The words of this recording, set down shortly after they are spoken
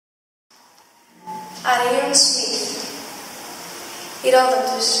ARION'S myth.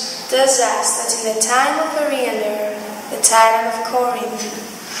 Herodotus tells us that in the time of Ariander, the tyrant of Corinth,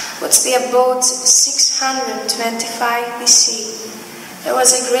 which be about 625 BC, there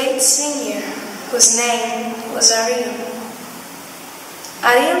was a great singer whose name was Arion.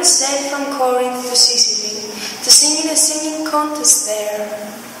 Arion sailed from Corinth to Sicily to sing in a singing contest there.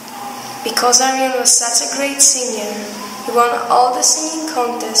 Because Arion was such a great singer, he won all the singing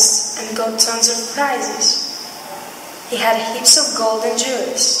contests and got tons of prizes. He had heaps of gold and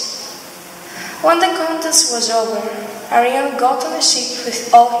jewels. When the contest was over, Arion got on a ship with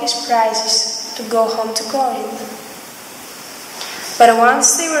all his prizes to go home to Corinth. But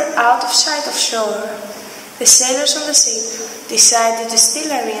once they were out of sight of shore, the sailors on the ship decided to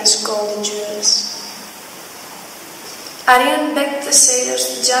steal Arion's gold and jewels. Arion begged the sailors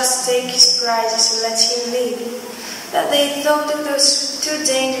to just take his prizes and let him leave, that they thought it was too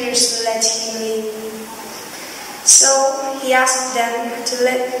dangerous to let him leave. So he asked them to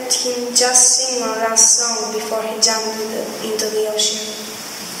let him just sing one last song before he jumped into the ocean.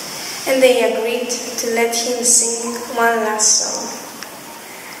 And they agreed to let him sing one last song.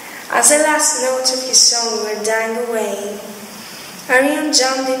 As the last notes of his song were dying away, Arion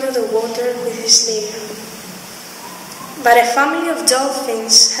jumped into the water with his lyre. But a family of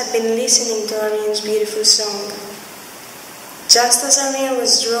dolphins had been listening to Arion's beautiful song. Just as Arion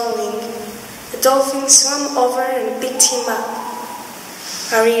was drowning, the dolphin swam over and picked him up.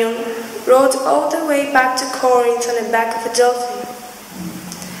 Arion rowed all the way back to Corinth on the back of a dolphin.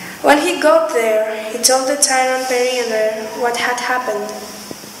 When he got there, he told the tyrant Periander what had happened.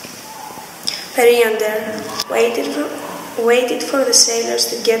 Periander waited for the sailors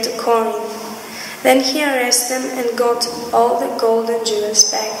to get to Corinth. Then he arrested them and got all the gold and jewels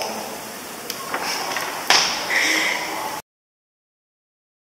back.